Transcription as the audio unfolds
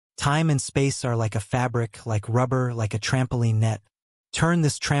Time and space are like a fabric, like rubber, like a trampoline net. Turn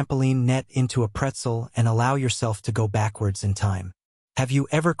this trampoline net into a pretzel and allow yourself to go backwards in time. Have you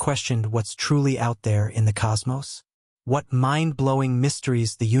ever questioned what's truly out there in the cosmos? What mind-blowing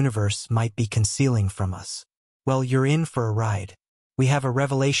mysteries the universe might be concealing from us? Well, you're in for a ride. We have a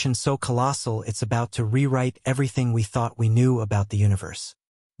revelation so colossal it's about to rewrite everything we thought we knew about the universe.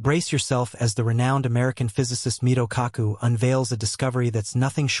 Brace yourself as the renowned American physicist Michio Kaku unveils a discovery that's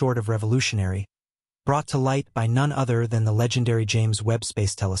nothing short of revolutionary, brought to light by none other than the legendary James Webb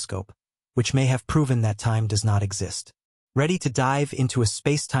Space Telescope, which may have proven that time does not exist. Ready to dive into a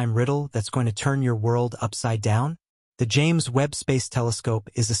space-time riddle that's going to turn your world upside down? The James Webb Space Telescope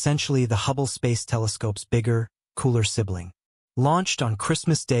is essentially the Hubble Space Telescope's bigger, cooler sibling. Launched on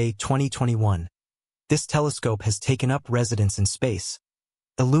Christmas Day 2021, this telescope has taken up residence in space,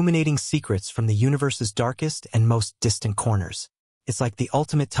 illuminating secrets from the universe's darkest and most distant corners. It's like the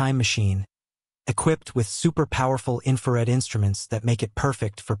ultimate time machine, equipped with super-powerful infrared instruments that make it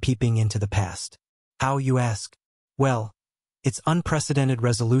perfect for peeping into the past. How, you ask? Well, its unprecedented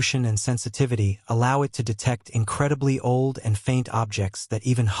resolution and sensitivity allow it to detect incredibly old and faint objects that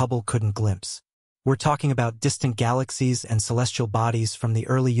even Hubble couldn't glimpse. We're talking about distant galaxies and celestial bodies from the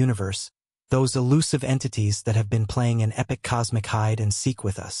early universe, those elusive entities that have been playing an epic cosmic hide-and-seek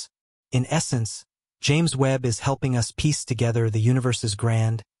with us. In essence, James Webb is helping us piece together the universe's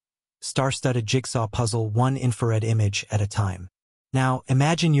grand, star-studded jigsaw puzzle one infrared image at a time. Now,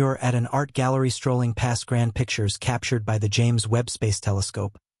 imagine you're at an art gallery strolling past grand pictures captured by the James Webb Space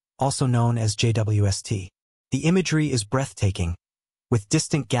Telescope, also known as JWST. The imagery is breathtaking, with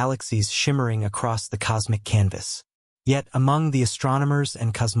distant galaxies shimmering across the cosmic canvas. Yet, among the astronomers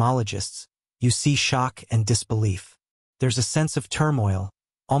and cosmologists, you see shock and disbelief. There's a sense of turmoil,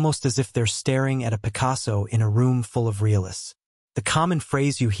 almost as if they're staring at a Picasso in a room full of realists. The common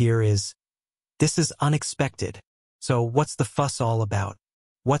phrase you hear is, "This is unexpected." So what's the fuss all about?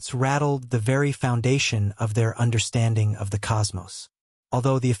 What's rattled the very foundation of their understanding of the cosmos?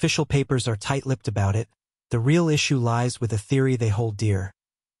 Although the official papers are tight-lipped about it, the real issue lies with a theory they hold dear,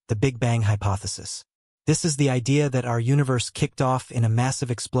 the Big Bang hypothesis. This is the idea that our universe kicked off in a massive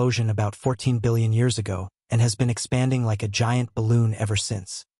explosion about 14 billion years ago and has been expanding like a giant balloon ever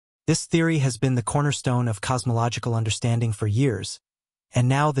since. This theory has been the cornerstone of cosmological understanding for years, and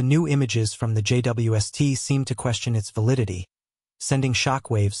now the new images from the JWST seem to question its validity, sending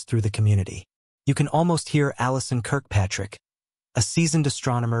shockwaves through the community. You can almost hear Alison Kirkpatrick, a seasoned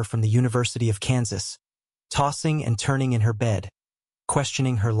astronomer from the University of Kansas, tossing and turning in her bed,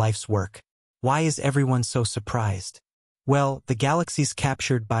 questioning her life's work. Why is everyone so surprised? Well, the galaxies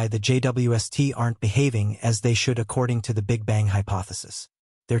captured by the JWST aren't behaving as they should according to the Big Bang hypothesis.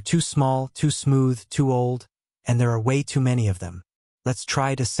 They're too small, too smooth, too old, and there are way too many of them. Let's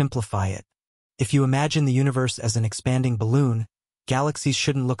try to simplify it. If you imagine the universe as an expanding balloon, galaxies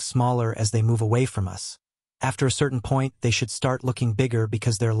shouldn't look smaller as they move away from us. After a certain point, they should start looking bigger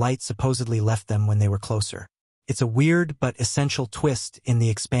because their light supposedly left them when they were closer. It's a weird but essential twist in the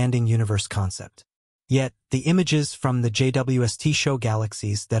expanding universe concept. Yet, the images from the JWST show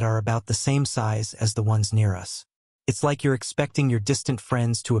galaxies that are about the same size as the ones near us. It's like you're expecting your distant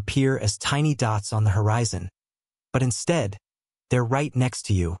friends to appear as tiny dots on the horizon, but instead, they're right next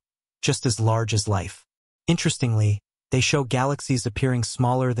to you, just as large as life. Interestingly, they show galaxies appearing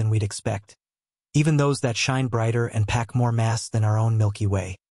smaller than we'd expect, even those that shine brighter and pack more mass than our own Milky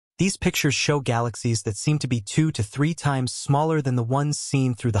Way. These pictures show galaxies that seem to be 2 to 3 times smaller than the ones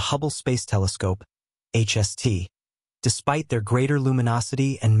seen through the Hubble Space Telescope, HST, despite their greater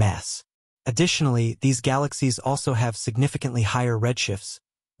luminosity and mass. Additionally, these galaxies also have significantly higher redshifts,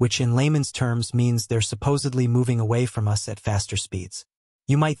 which in layman's terms means they're supposedly moving away from us at faster speeds.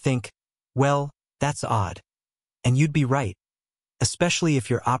 You might think, well, that's odd. And you'd be right, especially if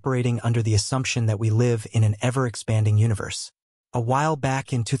you're operating under the assumption that we live in an ever-expanding universe. A while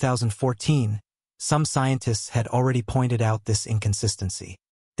back in 2014, some scientists had already pointed out this inconsistency.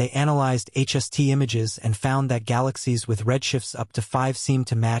 They analyzed HST images and found that galaxies with redshifts up to 5 seemed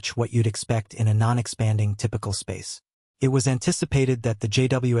to match what you'd expect in a non-expanding typical space. It was anticipated that the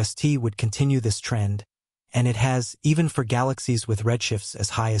JWST would continue this trend, and it has, even for galaxies with redshifts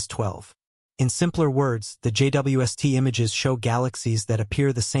as high as 12. In simpler words, the JWST images show galaxies that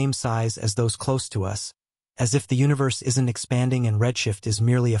appear the same size as those close to us, as if the universe isn't expanding and redshift is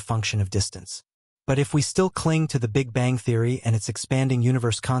merely a function of distance. But if we still cling to the Big Bang theory and its expanding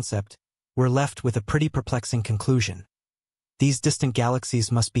universe concept, we're left with a pretty perplexing conclusion. These distant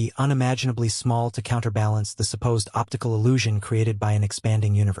galaxies must be unimaginably small to counterbalance the supposed optical illusion created by an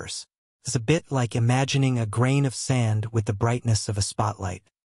expanding universe. It's a bit like imagining a grain of sand with the brightness of a spotlight.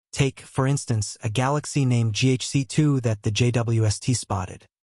 Take, for instance, a galaxy named GHC2 that the JWST spotted.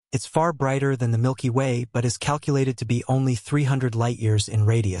 It's far brighter than the Milky Way but is calculated to be only 300 light-years in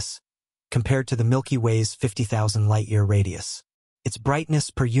radius, compared to the Milky Way's 50,000 light-year radius. Its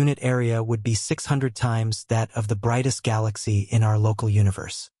brightness per unit area would be 600 times that of the brightest galaxy in our local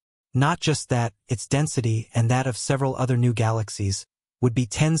universe. Not just that, its density and that of several other new galaxies would be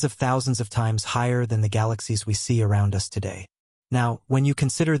tens of thousands of times higher than the galaxies we see around us today. Now, when you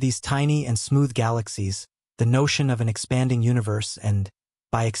consider these tiny and smooth galaxies, the notion of an expanding universe and,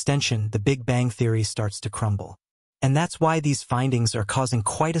 by extension, the Big Bang theory starts to crumble. And that's why these findings are causing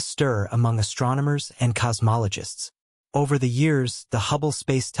quite a stir among astronomers and cosmologists. Over the years, the Hubble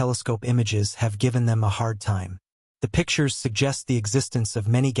Space Telescope images have given them a hard time. The pictures suggest the existence of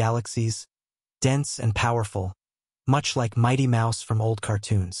many galaxies, dense and powerful, much like Mighty Mouse from old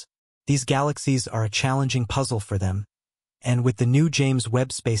cartoons. These galaxies are a challenging puzzle for them, and with the new James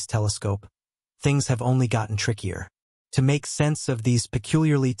Webb Space Telescope, things have only gotten trickier. To make sense of these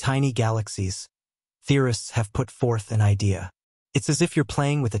peculiarly tiny galaxies, theorists have put forth an idea. It's as if you're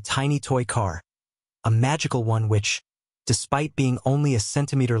playing with a tiny toy car, a magical one which, despite being only a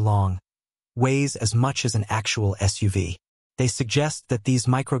centimeter long, weighs as much as an actual SUV. They suggest that these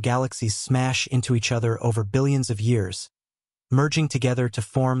microgalaxies smash into each other over billions of years, merging together to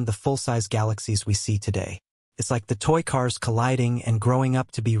form the full-size galaxies we see today. It's like the toy cars colliding and growing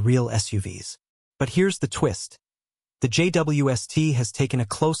up to be real SUVs. But here's the twist. The JWST has taken a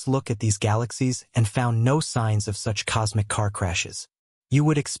close look at these galaxies and found no signs of such cosmic car crashes. You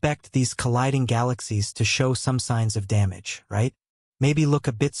would expect these colliding galaxies to show some signs of damage, right? Maybe look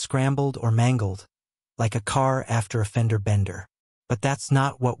a bit scrambled or mangled, like a car after a fender bender. But that's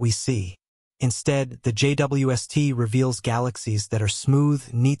not what we see. Instead, the JWST reveals galaxies that are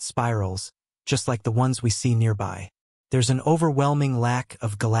smooth, neat spirals, just like the ones we see nearby. There's an overwhelming lack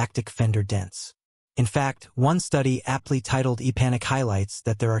of galactic fender dents. In fact, one study aptly titled ePanic highlights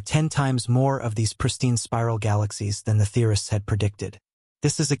that there are 10 times more of these pristine spiral galaxies than the theorists had predicted.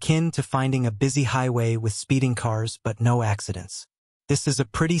 This is akin to finding a busy highway with speeding cars but no accidents. This is a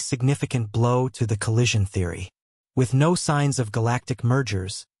pretty significant blow to the collision theory. With no signs of galactic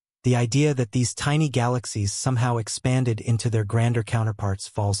mergers, the idea that these tiny galaxies somehow expanded into their grander counterparts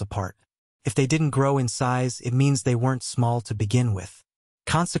falls apart. If they didn't grow in size, it means they weren't small to begin with.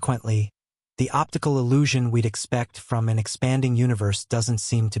 Consequently, the optical illusion we'd expect from an expanding universe doesn't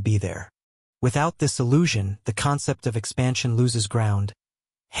seem to be there. Without this illusion, the concept of expansion loses ground,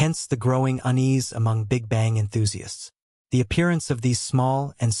 hence the growing unease among Big Bang enthusiasts. The appearance of these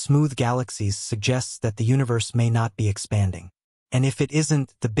small and smooth galaxies suggests that the universe may not be expanding. And if it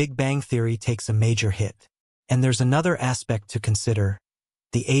isn't, the Big Bang theory takes a major hit. And there's another aspect to consider: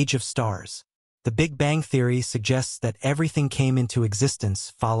 the age of stars. The Big Bang theory suggests that everything came into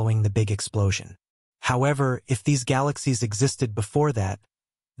existence following the big explosion. However, if these galaxies existed before that,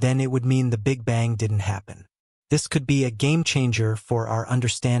 then it would mean the Big Bang didn't happen. This could be a game-changer for our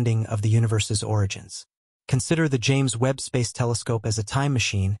understanding of the universe's origins. Consider the James Webb Space Telescope as a time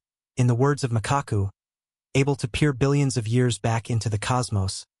machine, in the words of Kaku, able to peer billions of years back into the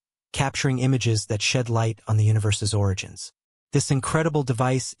cosmos, capturing images that shed light on the universe's origins. This incredible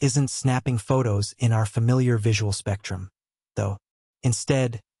device isn't snapping photos in our familiar visual spectrum, though.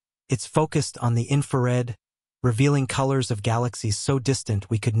 Instead, it's focused on the infrared, revealing colors of galaxies so distant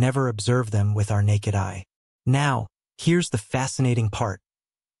we could never observe them with our naked eye. Now, here's the fascinating part.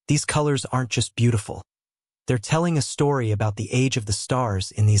 These colors aren't just beautiful. They're telling a story about the age of the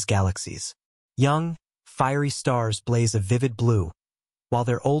stars in these galaxies. Young, fiery stars blaze a vivid blue, while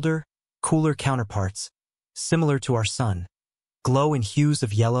their older, cooler counterparts, similar to our sun, glow in hues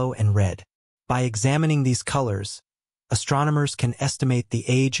of yellow and red. By examining these colors, astronomers can estimate the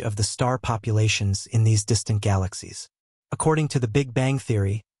age of the star populations in these distant galaxies. According to the Big Bang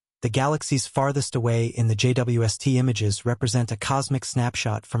theory, the galaxies farthest away in the JWST images represent a cosmic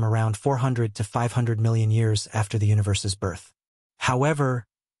snapshot from around 400 to 500 million years after the universe's birth. However,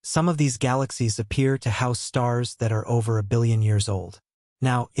 some of these galaxies appear to house stars that are over 1 billion years old.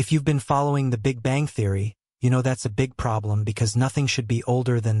 Now, if you've been following the Big Bang theory, you know that's a big problem because nothing should be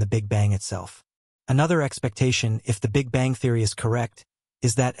older than the Big Bang itself. Another expectation, if the Big Bang theory is correct,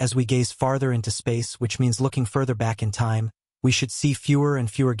 is that as we gaze farther into space, which means looking further back in time, we should see fewer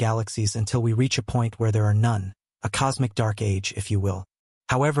and fewer galaxies until we reach a point where there are none, a cosmic dark age, if you will.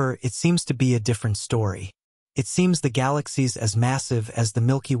 However, it seems to be a different story. It seems the galaxies as massive as the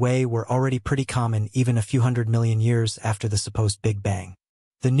Milky Way were already pretty common even a few 100 million years after the supposed Big Bang.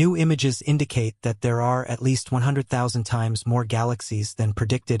 The new images indicate that there are at least 100,000 times more galaxies than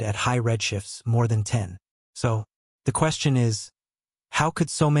predicted at high redshifts, more than 10. So, the question is, How could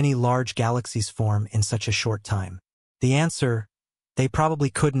so many large galaxies form in such a short time? The answer: they probably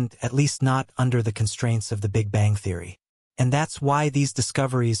couldn't, at least not under the constraints of the Big Bang theory. And that's why these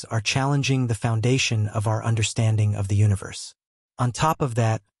discoveries are challenging the foundation of our understanding of the universe. On top of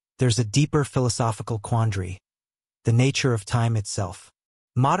that, there's a deeper philosophical quandary: the nature of time itself.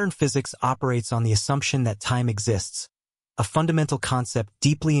 Modern physics operates on the assumption that time exists, a fundamental concept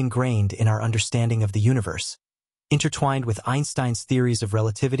deeply ingrained in our understanding of the universe, intertwined with Einstein's theories of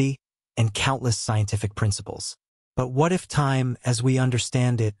relativity and countless scientific principles. But what if time, as we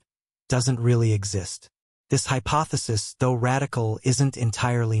understand it, doesn't really exist? This hypothesis, though radical, isn't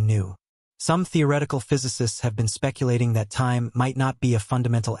entirely new. Some theoretical physicists have been speculating that time might not be a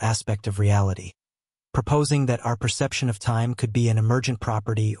fundamental aspect of reality, proposing that our perception of time could be an emergent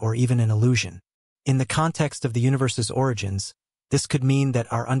property or even an illusion. In the context of the universe's origins, this could mean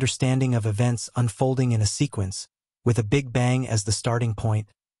that our understanding of events unfolding in a sequence, with a Big Bang as the starting point,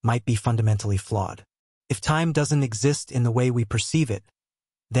 might be fundamentally flawed. If time doesn't exist in the way we perceive it,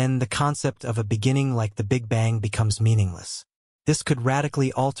 then the concept of a beginning like the Big Bang becomes meaningless. This could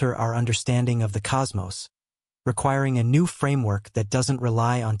radically alter our understanding of the cosmos, requiring a new framework that doesn't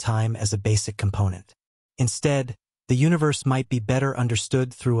rely on time as a basic component. Instead, the universe might be better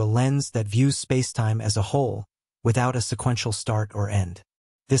understood through a lens that views spacetime as a whole, without a sequential start or end.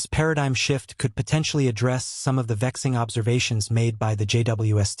 This paradigm shift could potentially address some of the vexing observations made by the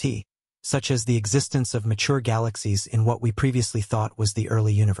JWST, such as the existence of mature galaxies in what we previously thought was the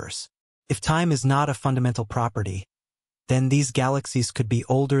early universe. If time is not a fundamental property, then these galaxies could be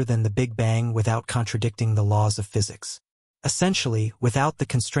older than the Big Bang without contradicting the laws of physics. Essentially, without the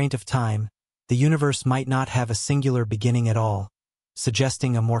constraint of time, the universe might not have a singular beginning at all,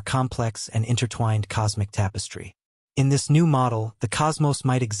 suggesting a more complex and intertwined cosmic tapestry. In this new model, the cosmos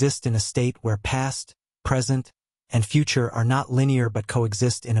might exist in a state where past, present, and future are not linear but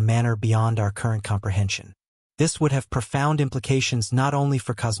coexist in a manner beyond our current comprehension. This would have profound implications not only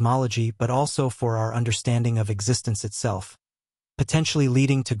for cosmology but also for our understanding of existence itself, potentially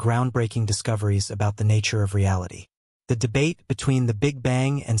leading to groundbreaking discoveries about the nature of reality. The debate between the Big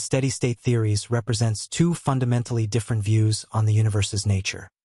Bang and steady-state theories represents two fundamentally different views on the universe's nature.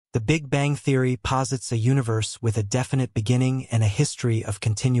 The Big Bang theory posits a universe with a definite beginning and a history of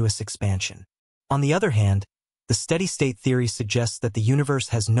continuous expansion. On the other hand, the steady-state theory suggests that the universe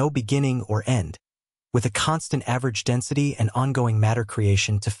has no beginning or end, with a constant average density and ongoing matter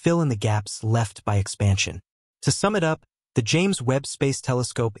creation to fill in the gaps left by expansion. To sum it up, the James Webb Space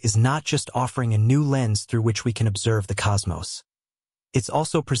Telescope is not just offering a new lens through which we can observe the cosmos. It's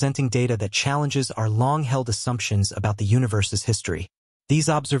also presenting data that challenges our long-held assumptions about the universe's history. These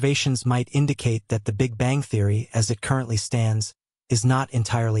observations might indicate that the Big Bang theory, as it currently stands, is not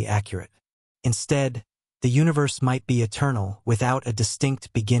entirely accurate. Instead, the universe might be eternal, without a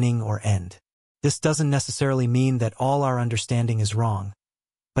distinct beginning or end. This doesn't necessarily mean that all our understanding is wrong,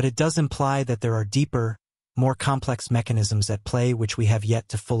 but it does imply that there are deeper, more complex mechanisms at play which we have yet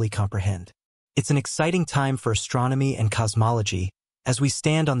to fully comprehend. It's an exciting time for astronomy and cosmology, as we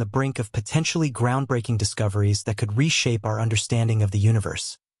stand on the brink of potentially groundbreaking discoveries that could reshape our understanding of the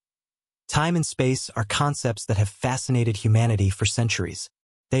universe. Time and space are concepts that have fascinated humanity for centuries.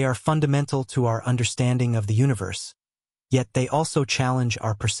 They are fundamental to our understanding of the universe, yet they also challenge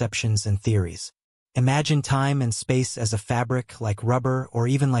our perceptions and theories. Imagine time and space as a fabric, like rubber or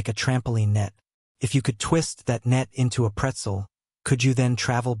even like a trampoline net. If you could twist that net into a pretzel, could you then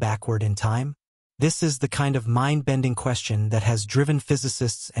travel backward in time? This is the kind of mind-bending question that has driven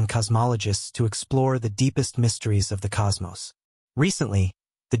physicists and cosmologists to explore the deepest mysteries of the cosmos. Recently,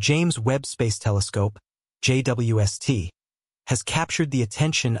 the James Webb Space Telescope, JWST, has captured the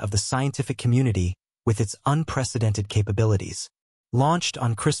attention of the scientific community with its unprecedented capabilities. Launched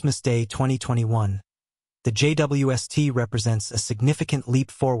on Christmas Day 2021, the JWST represents a significant leap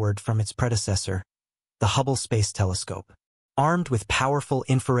forward from its predecessor, the Hubble Space Telescope. Armed with powerful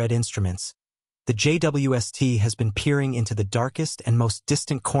infrared instruments, the JWST has been peering into the darkest and most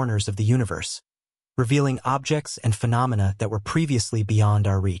distant corners of the universe, revealing objects and phenomena that were previously beyond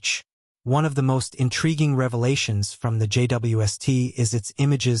our reach. One of the most intriguing revelations from the JWST is its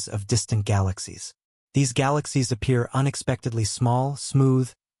images of distant galaxies. These galaxies appear unexpectedly small,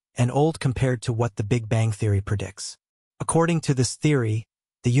 smooth, and old compared to what the Big Bang theory predicts. According to this theory,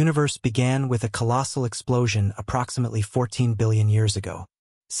 the universe began with a colossal explosion approximately 14 billion years ago.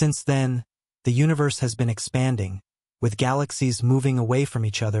 Since then, the universe has been expanding, with galaxies moving away from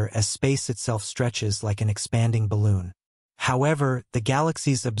each other as space itself stretches like an expanding balloon. However, the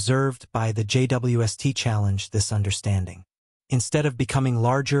galaxies observed by the JWST challenge this understanding. Instead of becoming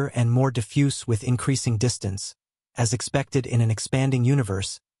larger and more diffuse with increasing distance, As expected in an expanding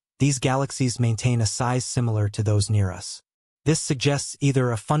universe, these galaxies maintain a size similar to those near us. This suggests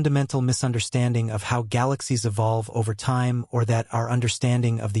either a fundamental misunderstanding of how galaxies evolve over time or that our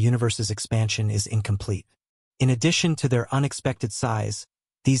understanding of the universe's expansion is incomplete. In addition to their unexpected size,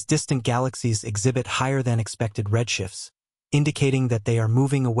 these distant galaxies exhibit higher than expected redshifts, indicating that they are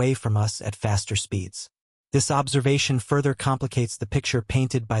moving away from us at faster speeds. This observation further complicates the picture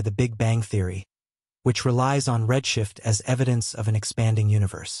painted by the Big Bang theory, which relies on redshift as evidence of an expanding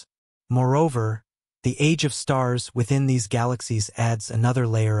universe. Moreover, the age of stars within these galaxies adds another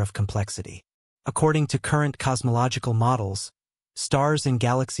layer of complexity. According to current cosmological models, stars in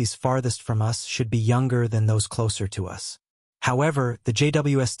galaxies farthest from us should be younger than those closer to us. However, the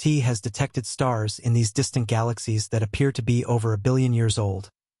JWST has detected stars in these distant galaxies that appear to be over 1 billion years old,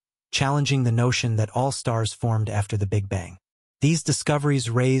 challenging the notion that all stars formed after the Big Bang. These discoveries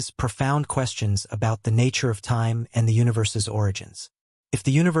raise profound questions about the nature of time and the universe's origins. If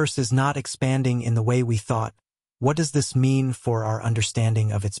the universe is not expanding in the way we thought, what does this mean for our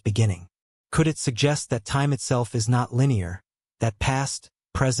understanding of its beginning? Could it suggest that time itself is not linear, that past,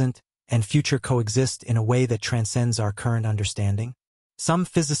 present, and future coexist in a way that transcends our current understanding? Some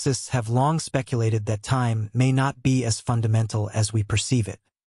physicists have long speculated that time may not be as fundamental as we perceive it.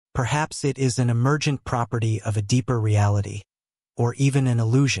 Perhaps it is an emergent property of a deeper reality, or even an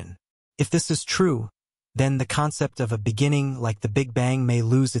illusion. If this is true, then the concept of a beginning like the Big Bang may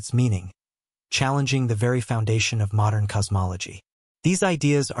lose its meaning, challenging the very foundation of modern cosmology. These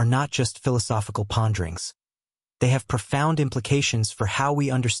ideas are not just philosophical ponderings. They have profound implications for how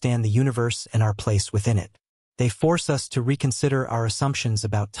we understand the universe and our place within it. They force us to reconsider our assumptions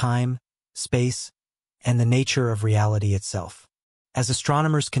about time, space, and the nature of reality itself. As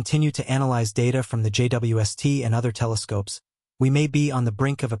astronomers continue to analyze data from the JWST and other telescopes, we may be on the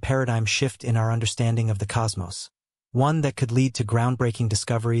brink of a paradigm shift in our understanding of the cosmos, one that could lead to groundbreaking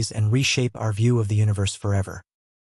discoveries and reshape our view of the universe forever.